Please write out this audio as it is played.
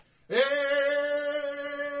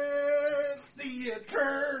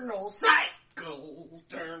cycle.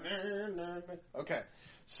 Okay,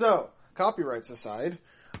 so copyrights aside,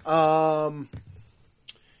 Mr.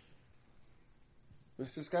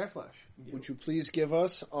 Skyflash, would you please give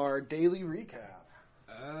us our daily recap?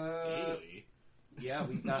 Daily? Yeah,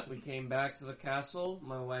 we came back to the castle.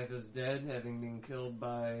 My wife is dead, having been killed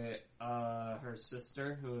by her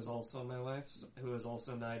sister, who is also my wife, who is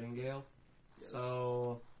also Nightingale. Yes.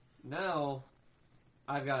 So now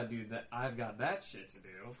I've got to do that. I've got that shit to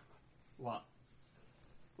do. What?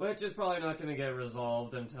 Which is probably not going to get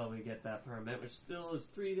resolved until we get that permit, which still is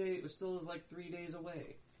 3 days. Which still is like 3 days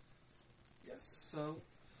away. Yes. So,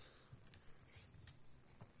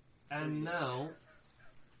 and now,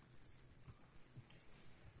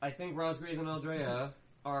 I think Rosgreaves and Aldrea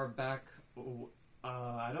are back.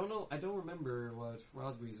 I don't know. I don't remember what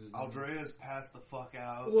Rosgreaves was doing. Aldrea's passed the fuck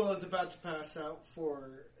out. Well, is about to pass out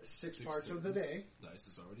for 6 parts of the day. Dice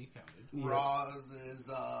is already counted. Yeah. Roz is,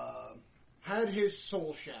 had his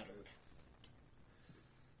soul shattered.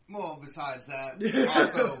 Well, besides that,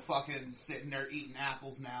 also fucking sitting there eating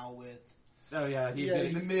apples now with... Oh, yeah, he's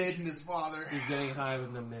getting the mid and his father. He's getting high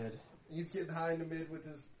with the mid. He's getting high in the mid with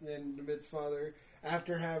the mid's father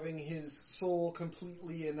after having his soul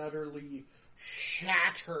completely and utterly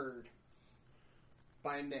shattered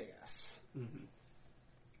by Naeus. Mm-hmm.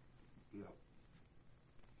 Yep.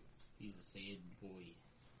 He's a sad boy.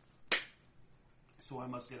 So I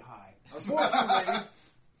must get high. Unfortunately,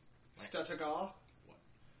 Statagar,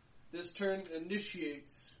 this turn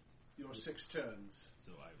initiates your 6 turns.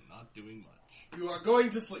 So I'm not doing much. You are going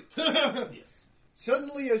to sleep. Yes.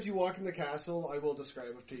 Suddenly, as you walk in the castle, I will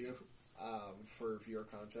describe it to you for your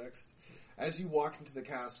context. As you walk into the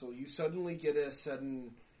castle, you suddenly get a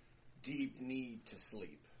sudden, deep need to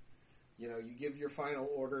sleep. You know, you give your final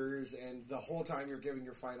orders, and the whole time you're giving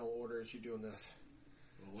your final orders, you're doing this.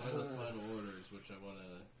 Well, one of the final orders, which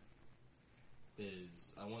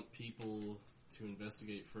I want people to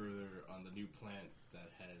investigate further on the new plant that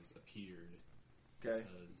has appeared. Okay.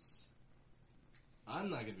 Because I'm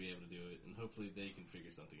not going to be able to do it, and hopefully they can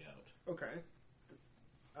figure something out. Okay.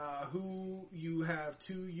 Who you have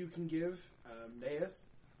 2 you can give, Naeth,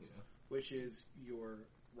 which is your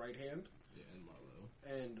right hand. Yeah, and Marlowe.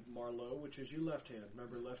 And Marlowe, which is your left hand.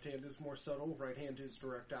 Remember, left hand is more subtle, right hand is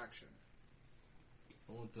direct action.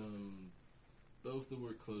 I want them both to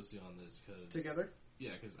work closely on this, because... Together?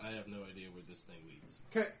 Yeah, because I have no idea where this thing leads.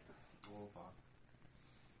 Okay. Oh, fuck.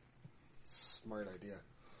 Smart idea.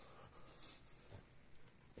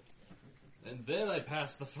 And then I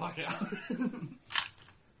pass the fuck out.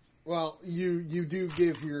 Well, you do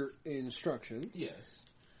give your instructions. Yes.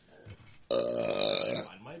 I'm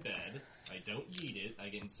on my bed. I don't eat it. I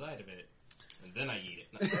get inside of it. And then I eat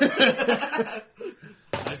it.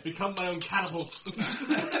 I've become my own catapult.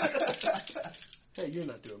 Hey, you're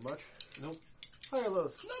not doing much. Nope. High or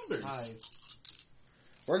lows? Numbers. Hi.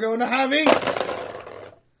 We're going to having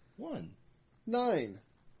 1. 9,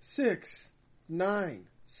 6, 9,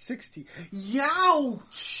 60.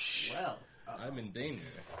 Youch! Well, I'm in danger.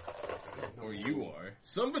 Or you are.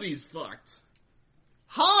 Somebody's fucked.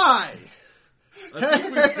 Hi! I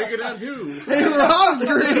think we figured out who. Hey,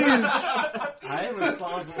 Rosgreaves! I am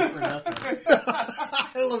responsible for nothing.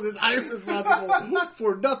 I love this. I am responsible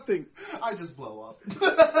for nothing. I just blow up.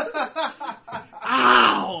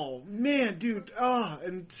 Ow! Man, dude.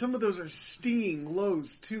 And some of those are stinging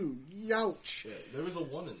lows, too. Youch. Yeah, there was a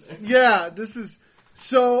 1 in there. Yeah, this is...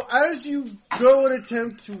 So, as you go and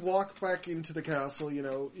attempt to walk back into the castle, you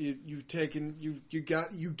know, you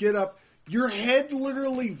get up, your head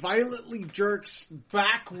literally violently jerks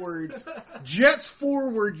backwards, jets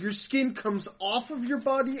forward, your skin comes off of your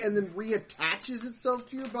body and then reattaches itself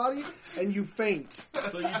to your body, and you faint.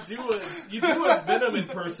 So you do a Venom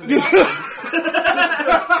impersonation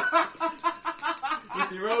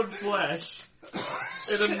with your own flesh.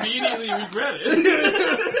 And immediately regret it.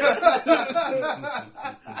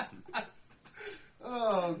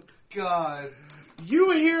 Oh, God.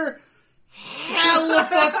 You hear hella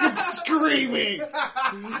fucking screaming.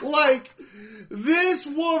 Like, this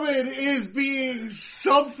woman is being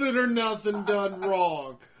something or nothing done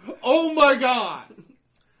wrong. Oh my God.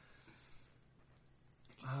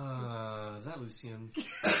 Is that Lucian?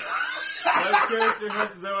 My character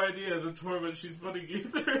has no idea the torment she's putting you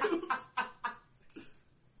through.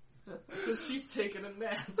 Because she's taking a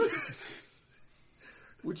nap.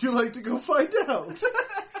 Would you like to go find out?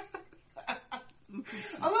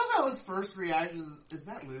 I love how his first reaction is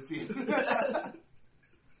that Lucy?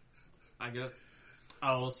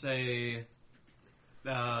 I will say,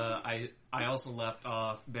 I also left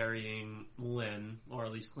off burying Lynn, or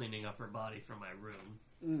at least cleaning up her body from my room.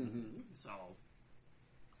 Mm-hmm. So,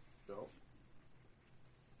 So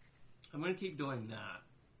I'm gonna keep doing that.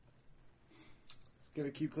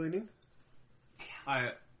 gonna keep cleaning.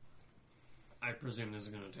 I presume this is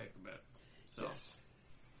gonna take a bit. So Yes.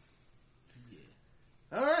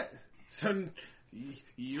 All right. So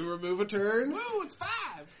you remove a turn. Woo, it's 5.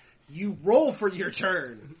 You roll for your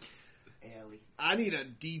turn. Ellie. I need a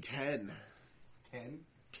D10. 10.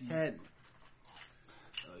 10.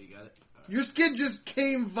 Oh, you got it? Your skin just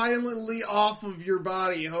came violently off of your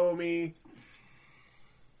body, homie.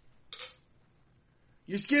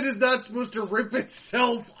 Your skin is not supposed to rip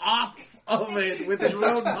itself off of it with its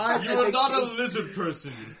own mind. You are not a lizard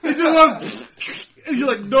person. It's just and you're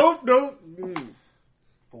like, nope. Mm.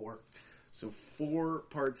 4. So 4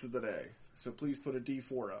 parts of the day. So please put a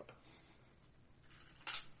D4 up.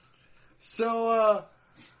 So,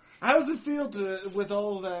 how does it feel with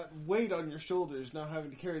all of that weight on your shoulders, now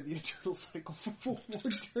having to carry the eternal cycle for 4 more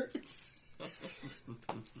turns?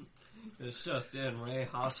 it's just in Ray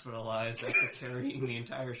hospitalized after carrying the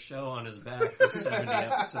entire show on his back for 70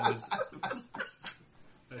 episodes.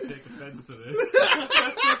 I take offense to this.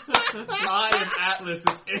 I am Atlas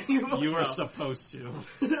if anyone. You were supposed to.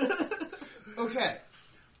 Okay.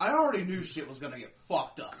 I already knew shit was gonna get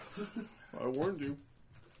fucked up. I warned you.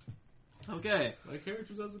 Okay. My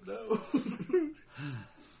character doesn't know.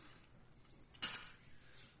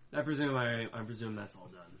 I presume that's all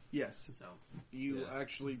done. Yes. So You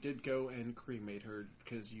actually did go and cremate her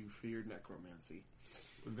because you feared necromancy.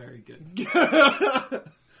 very good.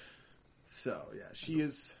 So, yeah, she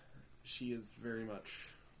is very much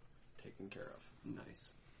taken care of.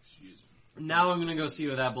 Nice. Jeez. Now I'm gonna go see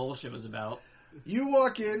what that bullshit was about. You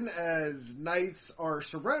walk in as knights are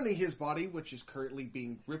surrounding his body, which is currently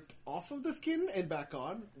being ripped off of the skin and back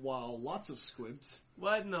on, while lots of squibs.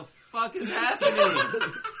 What in the fuck is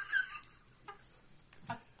happening?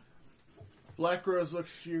 Black Rose looks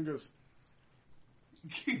at you and goes,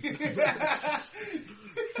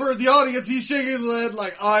 for the audience, he's shaking his head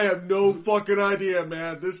like, I have no fucking idea,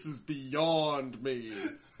 man. This is beyond me.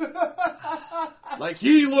 Like,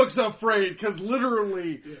 he looks afraid, because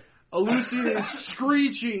literally, Lucian is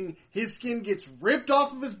screeching, his skin gets ripped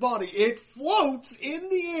off of his body, it floats in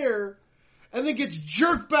the air, and then gets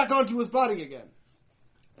jerked back onto his body again.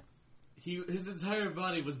 His entire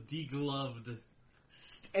body was degloved.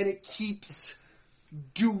 And it keeps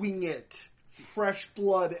doing it. Fresh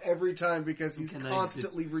blood every time because he's Can I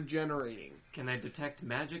constantly regenerating. Can I detect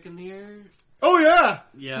magic in the air? Oh yeah!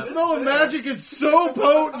 Yeah. The smell of magic is so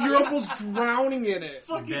potent you're almost drowning in it.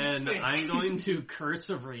 Then I'm going to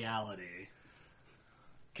Curse of Reality.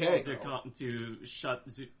 Okay.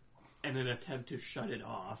 In an attempt to shut it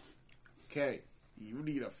off. Okay. You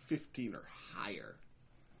need a 15 or higher.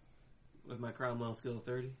 With my Cromwell skill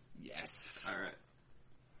 30? Yes. Alright.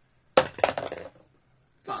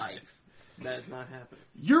 5. That is not happening.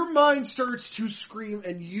 Your mind starts to scream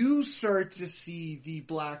and you start to see the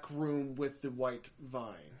black room with the white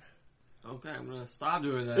vine. Okay, I'm gonna stop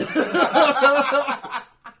doing that.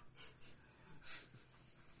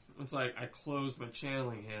 It's like, I close my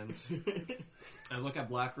channeling hands. I look at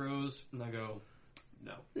Black Rose, and I go,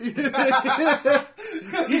 no. He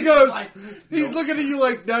goes, he's looking at you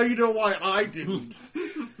like, now you know why I didn't.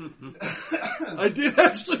 I did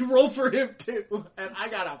actually roll for him too, and I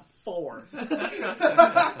got a 4. And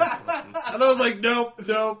I was like, nope.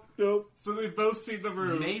 So they both see the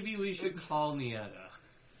room. Maybe we should call Nieta.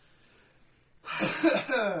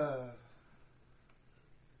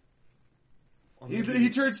 He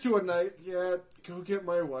turns to a knight. Yeah, go get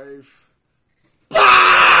my wife.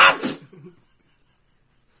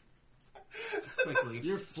 Quickly.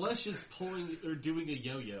 Your flesh is pulling or doing a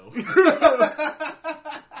yo-yo.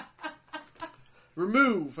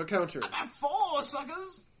 Remove a counter. 4,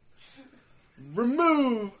 suckers!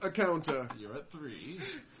 Remove a counter. You're at 3.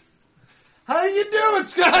 How you doing,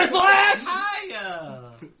 Skyblack?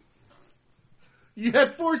 Hiya! You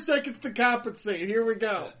had 4 seconds to compensate. Here we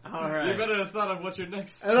go. You Alright. better have thought of what your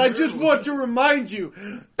next. And I just turn want was. to remind you.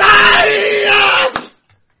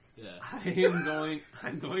 Yeah.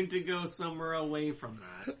 I'm going to go somewhere away from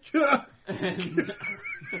that. And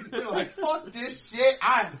You're like, fuck this shit,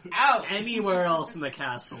 I'm out! anywhere else in the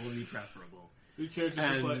castle would be preferable. Your character's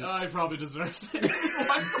just And- like, oh, he probably deserves it.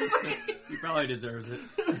 He probably deserves it.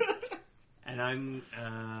 And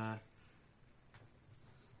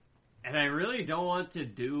and I really don't want to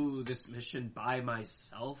do this mission by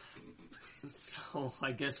myself. So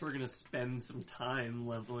I guess we're gonna spend some time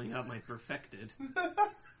leveling up my perfected.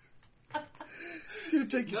 You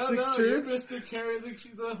take your No, 6 no, you're turns. Mr. Carry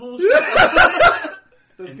the whole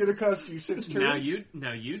shit. That's going to cost you 6 turns.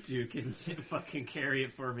 Now you two can fucking carry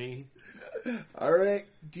it for me. All right,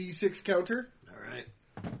 D6 counter. All right.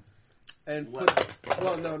 And What? put...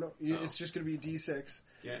 Well, no. It's just going to be D6.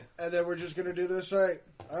 Yeah. And then we're just going to do this right.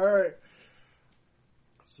 All right.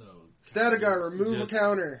 So Statigar, remove Just- a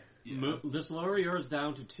counter. Yeah. Let's lower yours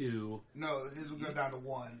down to 2. No, his would go down to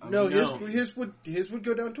 1. No, No. his would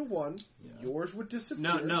go down to 1. Yeah. Yours would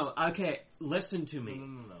disappear. No. Okay, listen to me.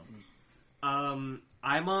 No.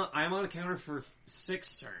 I'm on a counter for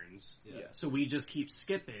 6 turns. Yeah. So we just keep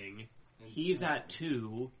skipping. He's at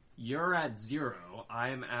 2. You're at 0.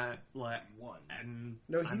 I'm at 1. and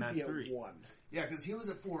No, I'm he'd at be 3. at 1. Yeah, because he was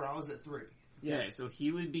at 4, I was at 3. Yeah. Okay, so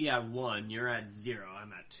he would be at 1. You're at 0.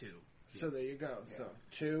 I'm at 2. So there you go. Yeah. So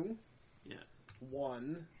 2. Yeah.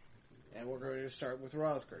 1. And we're going to start with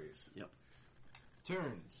Rosgreaves.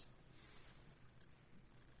 Turns.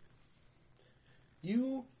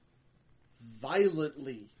 You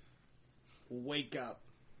violently wake up.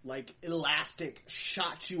 Like elastic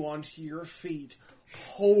shot you onto your feet.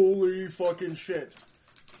 Holy fucking shit.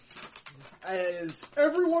 As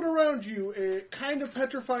everyone around you kind of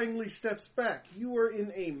petrifyingly steps back, you are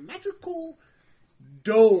in a magical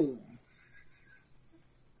dome.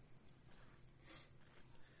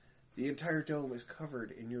 The entire dome is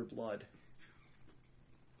covered in your blood.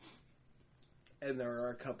 And there are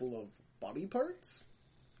a couple of body parts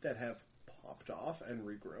that have popped off and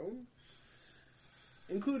regrown.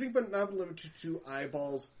 Including but not limited to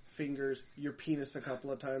eyeballs, fingers, your penis a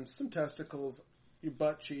couple of times, some testicles, your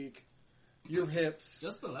butt cheek, your hips.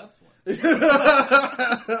 Just the left one.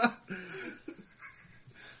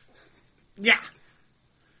 Yeah.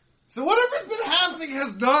 So whatever's been happening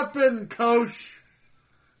has not been kosher.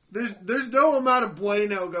 There's no amount of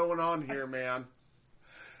bueno going on here, man.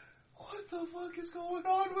 What the fuck is going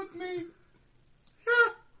on with me?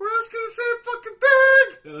 Yeah, we're asking the same fucking thing.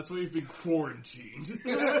 Yeah, that's why you've been quarantined.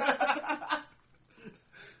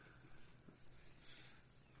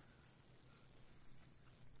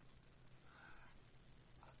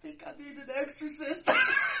 I think I need an exorcist.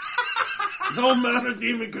 No amount of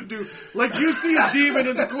demon could do. Like you see a demon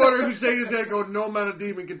in the corner who's shaking his head going, no amount of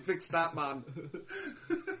demon can fix that man.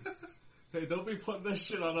 Hey, don't be putting that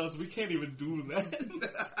shit on us. We can't even do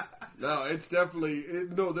that. No, it's definitely...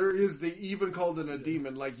 there is... They even called it a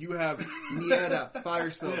demon. Like, you have Nieta, Fire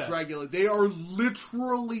Spell, Yeah. Dracula. They are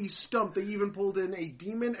literally stumped. They even pulled in a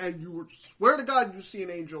demon, and you would swear to God you see an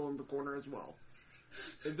angel in the corner as well.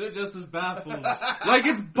 And they're just as baffled. Like,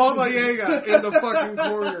 it's Baba Yaga in the fucking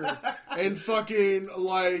corner. And fucking,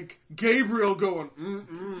 like, Gabriel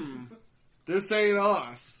going, this ain't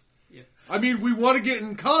us. Yeah. I mean, we want to get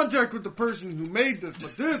in contact with the person who made this,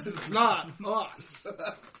 but this is not us.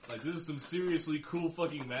 Like, this is some seriously cool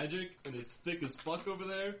fucking magic, and it's thick as fuck over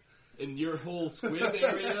there, in your whole squid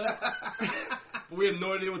area. But we have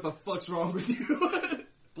no idea what the fuck's wrong with you.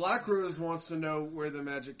 Black Rose wants to know where the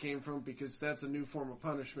magic came from because that's a new form of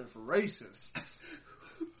punishment for racists.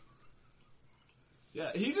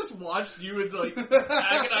 Yeah, he just watched you in, like,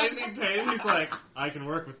 agonizing pain. He's like, I can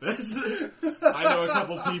work with this. I know a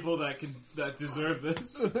couple people that deserve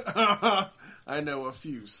this. I know a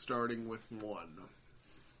few, starting with 1.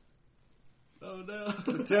 Oh no.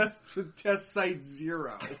 Test site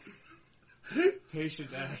 0.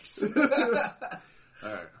 Patient X.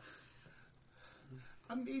 Alright.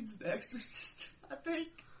 I need an exorcist, I think.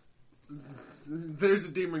 There's a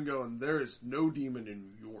demon going, there is no demon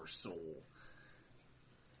in your soul.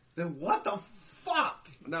 Then what the fuck?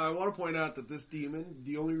 Now, I want to point out that this demon,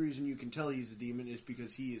 the only reason you can tell he's a demon is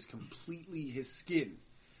because he is completely, his skin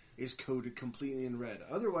is coated completely in red.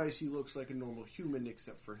 Otherwise, he looks like a normal human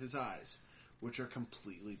except for his eyes, which are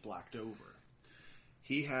completely blacked over.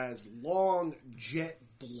 He has long, jet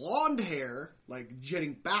blonde hair, like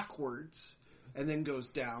jetting backwards, and then goes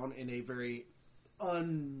down in a very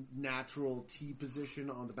unnatural T position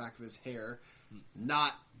on the back of his hair.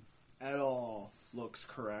 Not at all looks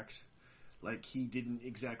correct. Like he didn't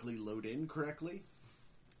exactly load in correctly.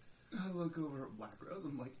 I look over at Black Rose,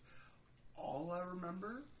 I'm like, all I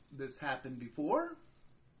remember, this happened before,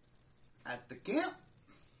 at the camp.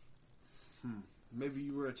 Maybe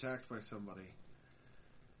you were attacked by somebody.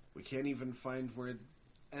 We can't even find where...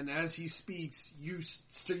 And as he speaks,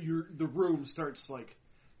 the room starts, like,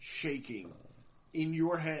 shaking in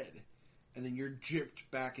your head. And then you're gypped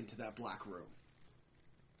back into that black room.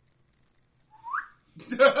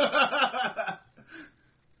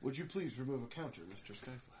 Would you please remove a counter, Mr.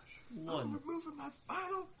 Skyflash? 1. removing my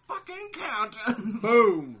final fucking counter.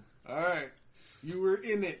 Boom! Alright. You were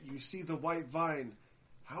in it. You see the white vine.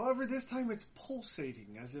 However, this time it's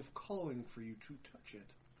pulsating as if calling for you to touch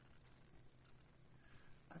it.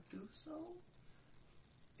 I do so.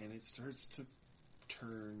 And it starts to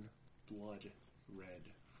turn blood red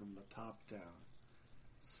from the top down,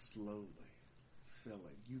 slowly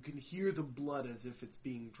filling. You can hear the blood as if it's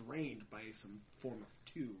being drained by some form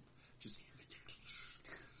of tube. Just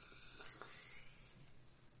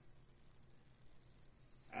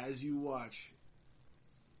as you watch,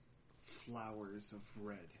 flowers of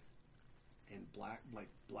red and black, like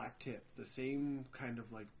black tip, the same kind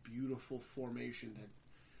of like beautiful formation that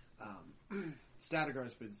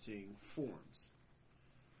Statigar's been seeing forms.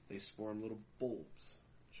 They form little bulbs,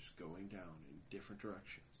 just going down in different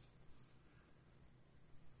directions.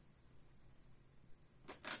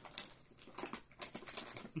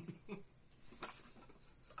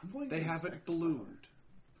 They haven't bloomed.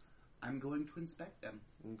 I'm going to inspect them.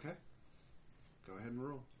 Okay. Go ahead and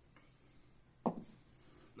roll.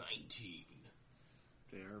 19.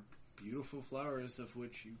 They are beautiful flowers of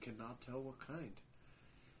which you cannot tell what kind.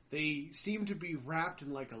 They seem to be wrapped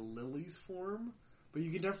in like a lily's form, but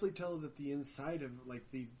you can definitely tell that the inside of like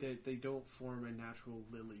that they don't form a natural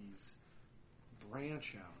lily's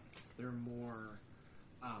branch out. They're more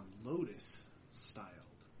lotus styled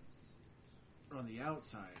on the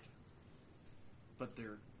outside, but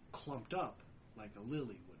they're clumped up like a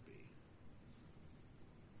lily would be.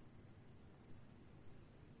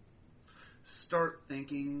 Start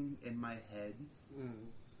thinking in my head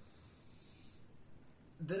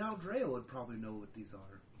that Aldrea would probably know what these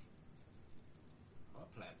are. I'm a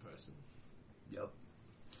plant person. Yep.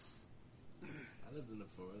 I lived in the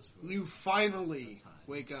forest for You finally time.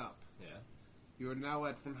 wake up. Yeah. You are now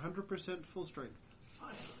at 100% full strength.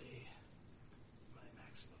 Finally, my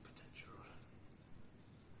maximum potential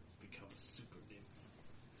becomes super nymph.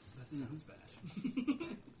 That sounds bad.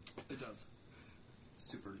 It does.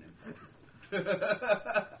 Super nymph.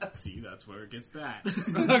 See, that's where it gets bad.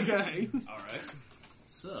 Okay. Alright.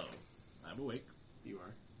 So, I'm awake. You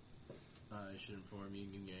are. I should inform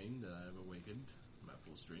Yin and Yang that I have awakened my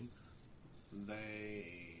full strength. They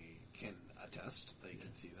can attest. They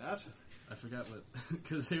can see that. I forgot what...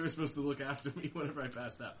 Because they were supposed to look after me whenever I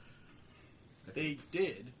passed out. They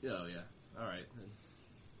did. Oh, yeah. Alright, then.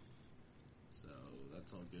 So,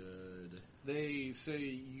 that's all good. They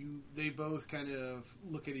say they both kind of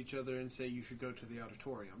look at each other and say you should go to the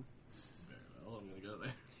auditorium. Very well, I'm gonna go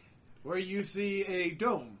there. Where you see a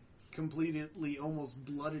dome completely almost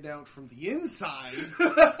blooded out from the inside.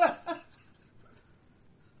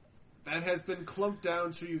 That has been clumped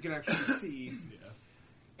down so you can actually see. Yeah.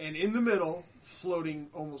 And in the middle, floating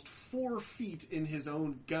almost 4 feet in his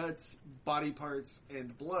own guts, body parts,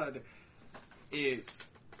 and blood, is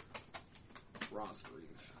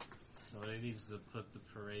Rosgreaves. Somebody needs to put the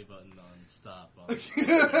parade button on stop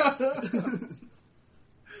on.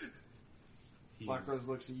 Black Rose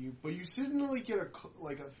looks at you, but you suddenly get a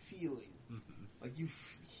feeling. Mm-hmm. Like you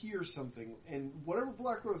hear something, and whatever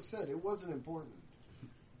Black Rose said, it wasn't important.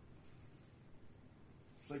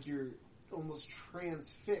 It's like you're almost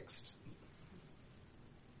transfixed.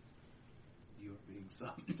 You are being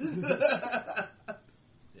summoned.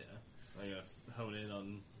 Yeah. I'm gonna hone in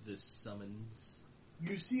on this summons.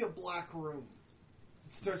 You see a black room.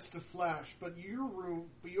 It starts to flash, but you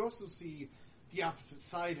also see the opposite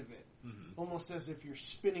side of it. Mm-hmm. Almost as if you're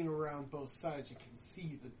spinning around both sides. You can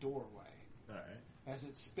see the doorway. Alright. As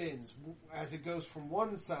it spins. As it goes from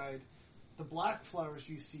one side, the black flowers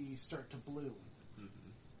you see start to bloom.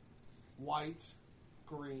 Mm-hmm. White,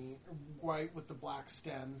 green, white with the black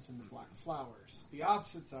stems and the black flowers. The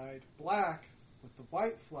opposite side, black with the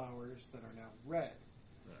white flowers that are now red.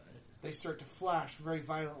 Alright. They start to flash very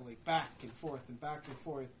violently, back and forth and back and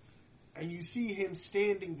forth. And you see him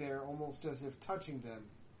standing there almost as if touching them.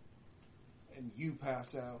 And you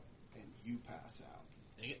pass out, and you pass out.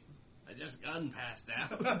 Dang it. I just gun passed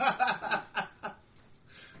out.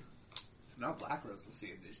 So now Black Rose is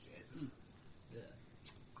seeing this shit. Yeah.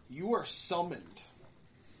 You are summoned.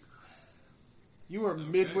 You are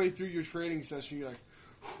midway through your training session, you're like...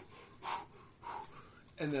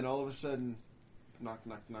 And then all of a sudden... Knock,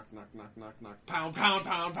 knock, knock, knock, knock, knock, knock. Pound, pound,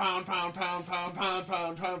 pound, pound, pound, pound, pound, pound,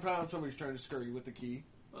 pound, pound, pound. Somebody's trying to scurry with the key.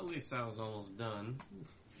 Well, at least I was almost done.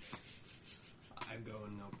 I go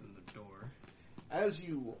and open the door. As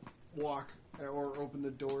you walk or open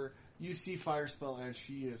the door, you see Firespell, and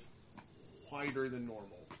she is whiter than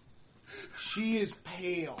normal. She is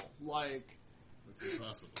pale, like... That's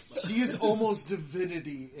impossible. She is almost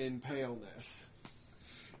divinity in paleness.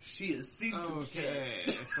 She has seen some shit.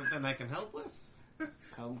 Okay, something I can help with?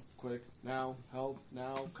 Come, quick, now, help,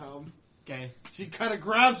 now, come. Okay. She kind of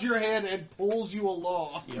grabs your hand and pulls you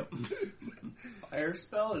along. Yep. Fire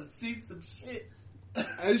spell has seen some shit.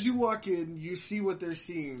 as you walk in, you see what they're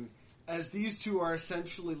seeing as these two are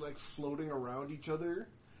essentially like floating around each other.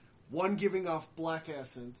 One giving off black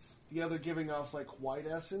essence, the other giving off like white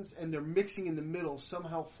essence, and they're mixing in the middle,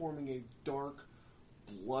 somehow forming a dark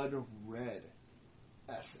blood red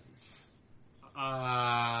essence. And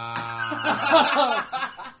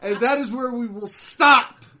that is where we will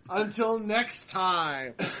stop until next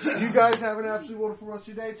time. You guys have an absolutely wonderful rest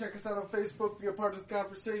of your day. Check us out on Facebook, be a part of the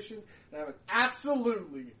conversation, and have an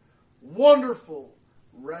absolutely wonderful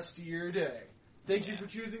rest of your day. Thank you for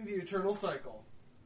choosing the Eternal Cycle.